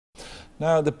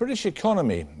Now, the British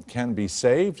economy can be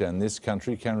saved and this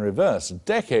country can reverse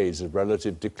decades of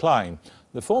relative decline.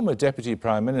 The former Deputy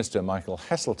Prime Minister, Michael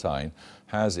Heserltine,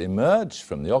 has emerged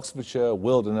from the Oxfordshire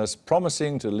wilderness,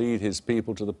 promising to lead his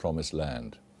people to the promised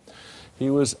land.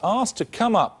 He was asked to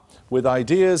come up with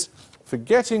ideas for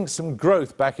getting some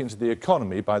growth back into the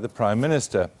economy by the Prime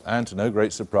Minister. And to no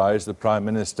great surprise, the Prime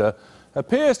Minister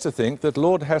appears to think that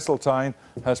Lord Heserltine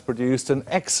has produced an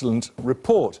excellent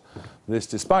report. This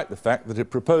despite the fact that it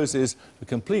proposes a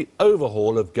complete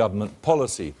overhaul of government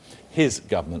policy, his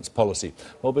government's policy.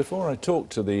 Well, before I talk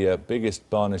to the biggest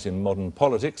barnet in modern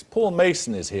politics, Paul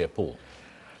Mason is here. Paul.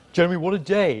 Jeremy, what a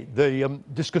day. The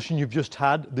discussion you've just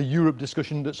had, the Europe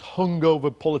discussion that's hung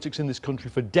over politics in this country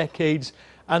for decades,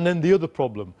 and then the other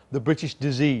problem, the British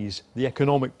disease, the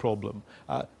economic problem,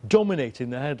 dominating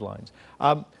the headlines.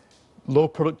 Low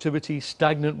productivity,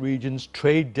 stagnant regions,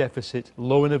 trade deficit,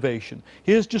 low innovation.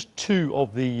 Here's just two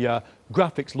of the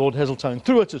graphics Lord Heserltine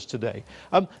threw at us today.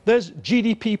 There's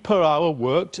GDP per hour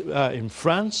worked in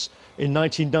France in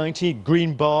 1990,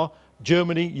 green bar,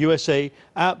 Germany, USA.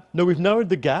 Now we've narrowed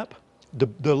the gap.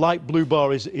 The light blue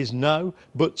bar is now,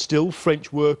 but still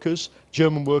French workers,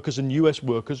 German workers and US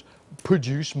workers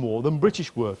produce more than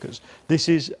British workers. This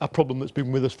is a problem that's been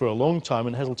with us for a long time,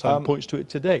 and Heserltine points to it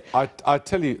today. I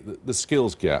tell you, the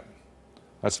skills gap,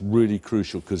 that's really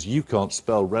crucial, because you can't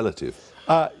spell relative.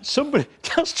 Somebody,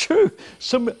 that's true.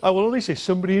 I will only say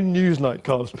somebody in Newsnight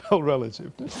can't spell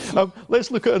relative. Let's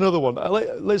look at another one.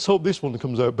 Let's hope this one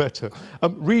comes out better.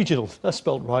 Regional, that's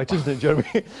spelled right, isn't it,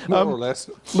 Jeremy? More or less.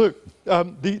 Look,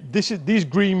 these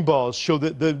green bars show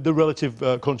the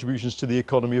relative contributions to the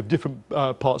economy of different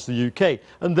parts of the UK.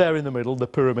 And there in the middle, the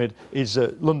pyramid, is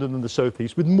London and the South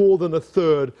East, with more than a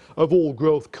third of all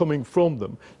growth coming from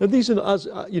them. Now, these are,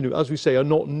 as we say, are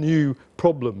not new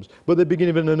problems, but they're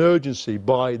beginning of an urgency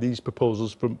by these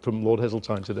proposals from Lord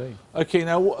Heserltine today. OK,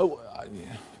 now,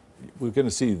 we're going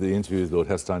to see the interview with Lord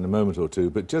Heserltine in a moment or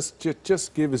two, but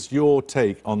just give us your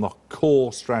take on the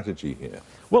core strategy here.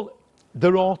 Well,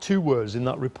 there are two words in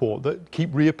that report that keep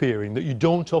reappearing that you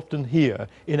don't often hear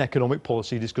in economic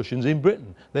policy discussions in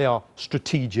Britain. They are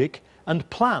strategic and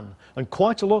plan, and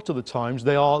quite a lot of the times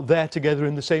they are there together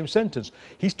in the same sentence.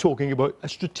 He's talking about a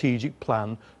strategic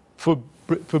plan for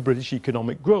British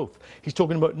economic growth. He's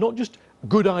talking about not just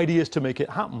good ideas to make it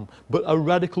happen, but a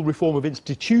radical reform of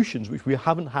institutions which we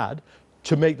haven't had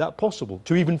to make that possible,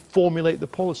 to even formulate the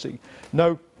policy.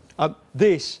 Now,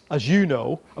 this, as you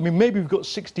know, I mean, maybe we've got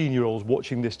 16-year-olds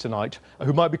watching this tonight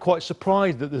who might be quite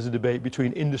surprised that there's a debate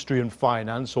between industry and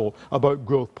finance or about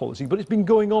growth policy, but it's been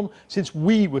going on since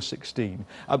we were 16.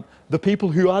 The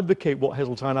people who advocate what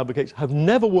Heserltine advocates have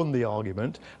never won the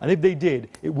argument, and if they did,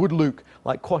 it would look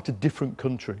like quite a different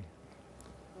country.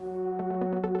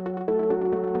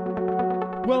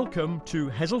 Welcome to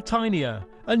Heserltinia,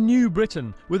 a new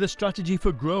Britain with a strategy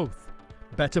for growth.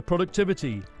 Better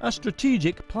productivity, a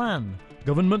strategic plan.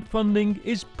 Government funding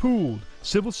is pooled,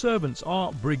 civil servants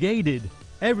are brigaded.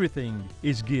 Everything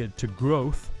is geared to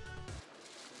growth.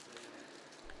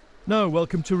 Now,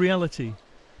 welcome to reality.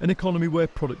 An economy where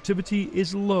productivity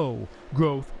is low,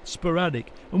 growth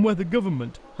sporadic, and where the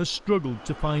government has struggled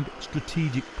to find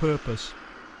strategic purpose.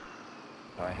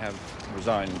 I have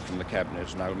resigned from the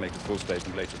Cabinet and I will make a full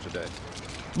statement later today.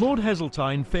 Lord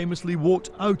Heserltine famously walked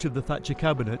out of the Thatcher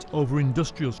Cabinet over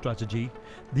industrial strategy.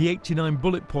 The 89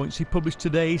 bullet points he published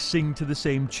today sing to the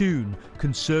same tune: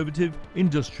 conservative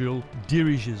industrial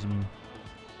dirigism.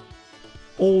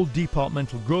 All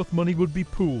departmental growth money would be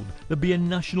pooled. There'd be a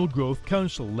National Growth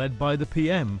Council led by the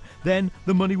PM. Then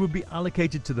the money would be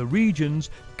allocated to the regions.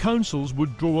 Councils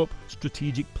would draw up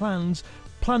strategic plans.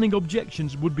 Planning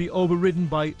objections would be overridden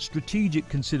by strategic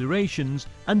considerations,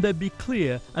 and there'd be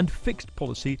clear and fixed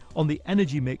policy on the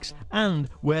energy mix and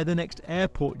where the next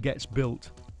airport gets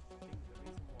built.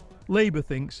 Labour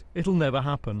thinks it'll never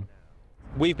happen.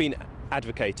 We've been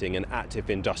advocating an active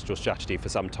industrial strategy for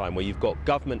some time, where you've got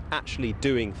government actually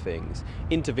doing things,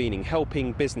 intervening,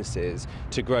 helping businesses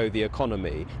to grow the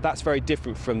economy. That's very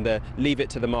different from the leave it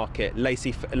to the market,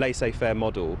 laissez-faire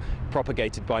model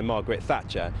propagated by Margaret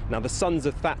Thatcher. Now, the sons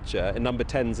of Thatcher in number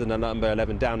 10s and number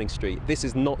 11 Downing Street, this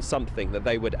is not something that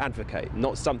they would advocate,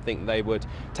 not something they would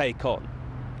take on.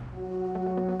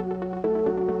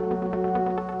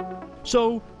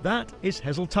 So that is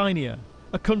Heserltinia.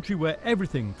 A country where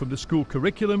everything from the school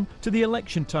curriculum to the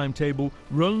election timetable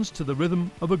runs to the rhythm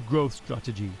of a growth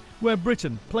strategy, where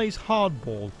Britain plays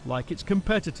hardball like its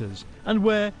competitors, and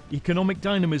where economic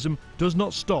dynamism does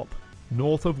not stop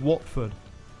north of Watford.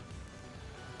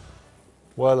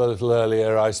 Well, a little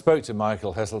earlier, I spoke to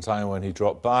Michael Heserltine when he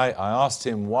dropped by. I asked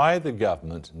him why the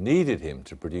government needed him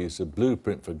to produce a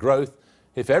blueprint for growth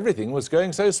if everything was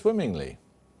going so swimmingly.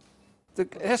 The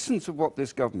essence of what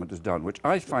this government has done, which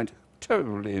I find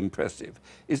terribly impressive,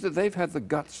 is that they've had the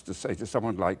guts to say to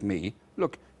someone like me,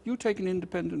 look, you take an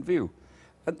independent view.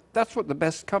 And that's what the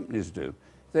best companies do.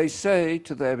 They say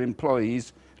to their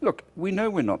employees, look, we know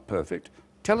we're not perfect.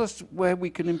 Tell us where we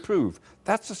can improve.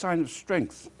 That's a sign of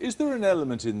strength. Is there an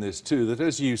element in this too that,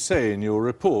 as you say in your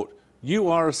report, you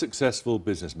are a successful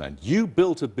businessman? You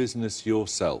built a business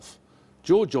yourself.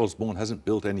 George Osborne hasn't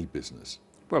built any business.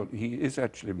 Well, he is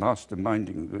actually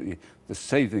masterminding the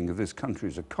saving of this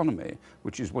country's economy,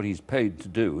 which is what he's paid to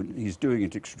do, and he's doing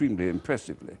it extremely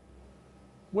impressively.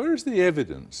 Where is the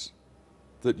evidence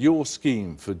that your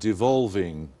scheme for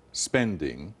devolving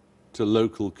spending to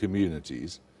local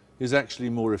communities is actually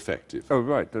more effective? Oh,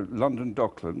 right, the London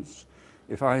Docklands.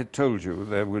 If I had told you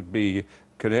there would be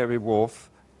Canary Wharf,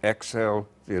 Excel,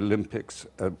 the Olympics,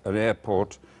 an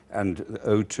airport, and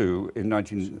O2 in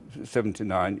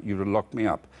 1979, you'd have locked me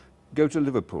up. Go to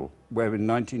Liverpool, where in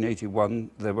 1981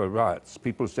 there were riots.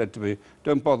 People said to me,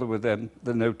 don't bother with them,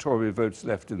 there are no Tory votes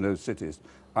left in those cities.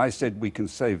 I said, we can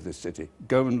save this city.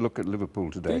 Go and look at Liverpool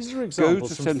today. These are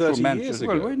examples from 30 years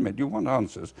ago. Well, wait a minute, you want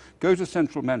answers. Go to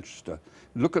central Manchester,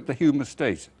 look at the Hume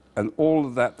Estate and all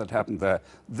of that happened there.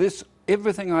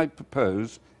 Everything I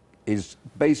propose is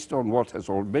based on what has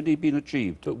already been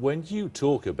achieved. But when you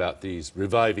talk about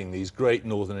reviving these great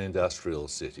northern industrial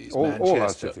cities, all our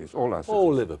Manchester, cities,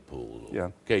 or Liverpool, or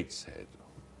yeah. Gateshead,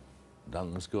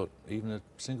 London's got even a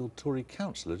single Tory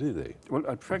councillor, do they? Well,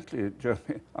 frankly,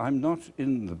 Jeremy, I'm not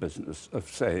in the business of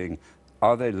saying,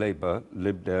 are they Labour,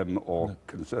 Lib Dem or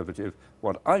Conservative?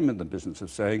 What I'm in the business of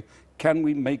saying, can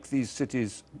we make these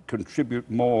cities contribute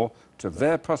more to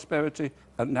their prosperity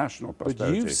and national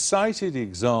prosperity? But you've cited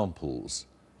examples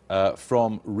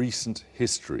from recent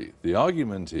history. The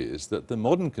argument is that the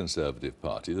modern Conservative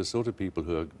Party, the sort of people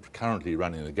who are currently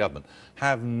running the government,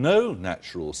 have no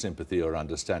natural sympathy or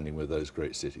understanding with those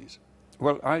great cities.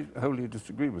 Well, I wholly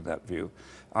disagree with that view.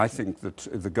 I think that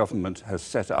the government has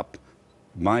set up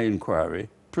my inquiry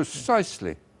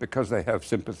precisely because they have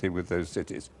sympathy with those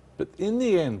cities. But in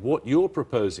the end, what you're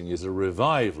proposing is a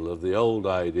revival of the old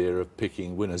idea of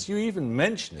picking winners. You even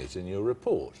mention it in your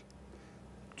report.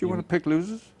 Do you want to pick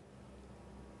losers?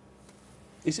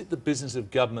 Is it the business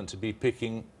of government to be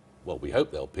picking, well, we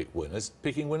hope they'll pick winners,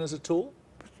 picking winners at all?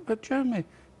 But Jeremy,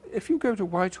 if you go to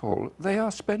Whitehall, they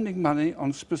are spending money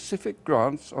on specific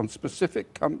grants, on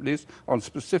specific companies, on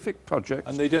specific projects.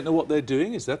 And they don't know what they're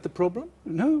doing? Is that the problem?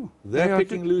 No. They're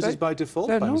picking losers by default,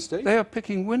 by mistake? They are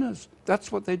picking winners.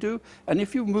 That's what they do. And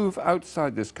if you move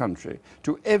outside this country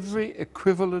to every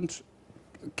equivalent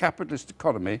capitalist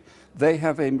economy, they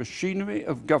have a machinery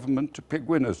of government to pick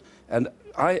winners. And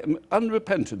I am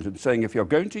unrepentant in saying if you're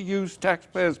going to use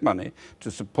taxpayers' money to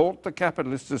support the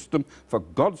capitalist system, for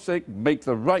God's sake, make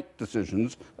the right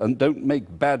decisions and don't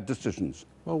make bad decisions.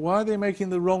 Well, why are they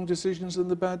making the wrong decisions and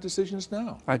the bad decisions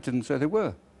now? I didn't say they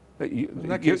were. In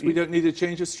that case, we don't need a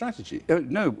change of strategy.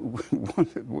 No,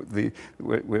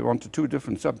 we're on to two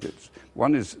different subjects.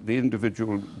 One is the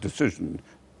individual decision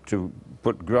to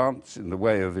put grants in the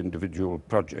way of individual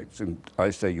projects, and I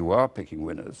say you are picking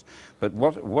winners. But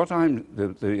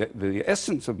the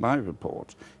essence of my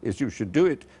report is you should do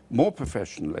it more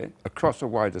professionally across a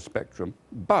wider spectrum,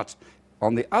 but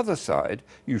on the other side,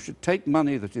 you should take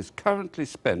money that is currently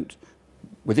spent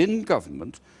within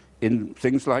government in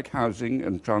things like housing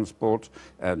and transport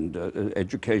and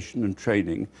education and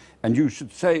training, and you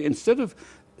should say, instead of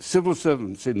civil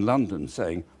servants in London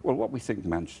saying, well, what we think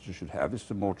Manchester should have is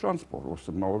some more transport or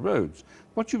some more roads.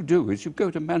 What you do is you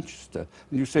go to Manchester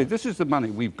and you say, this is the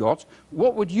money we've got.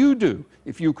 What would you do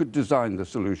if you could design the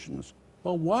solutions?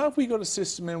 Well, why have we got a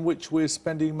system in which we're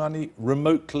spending money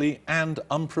remotely and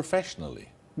unprofessionally?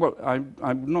 Well, I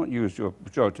would not use your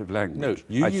pejorative language.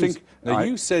 No,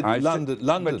 you said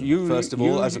London first of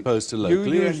all, as opposed to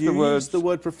locally, and you used the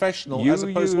word professional as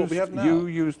opposed to what we have now. You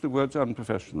used the words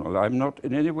unprofessional. I'm not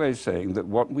in any way saying that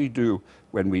what we do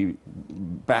when we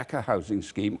back a housing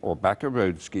scheme or back a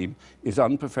road scheme is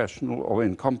unprofessional or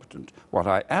incompetent. What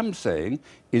I am saying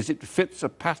is it fits a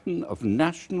pattern of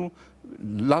national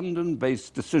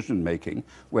London-based decision-making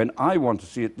when I want to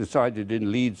see it decided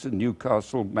in Leeds and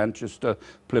Newcastle, Manchester,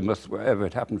 Plymouth, wherever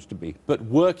it happens to be. But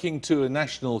working to a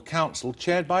national council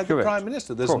chaired by the Correct. Prime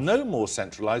Minister. There's no more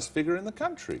centralised figure in the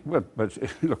country. Well, but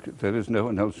look, there is no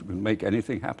one else who can make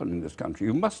anything happen in this country.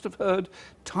 You must have heard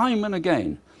time and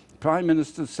again Prime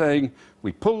Ministers saying,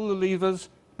 we pull the levers,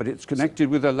 but it's connected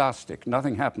with elastic.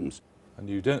 Nothing happens. And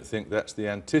you don't think that's the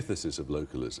antithesis of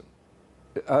localism?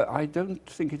 I don't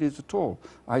think it is at all.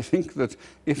 I think that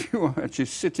if you are actually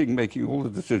sitting making all the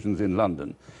decisions in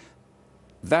London,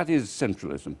 that is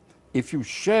centralism. If you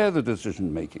share the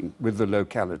decision-making with the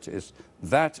localities,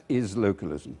 that is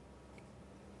localism.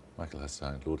 Michael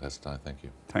Heserltine, Lord Heserltine, thank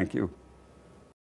you. Thank you.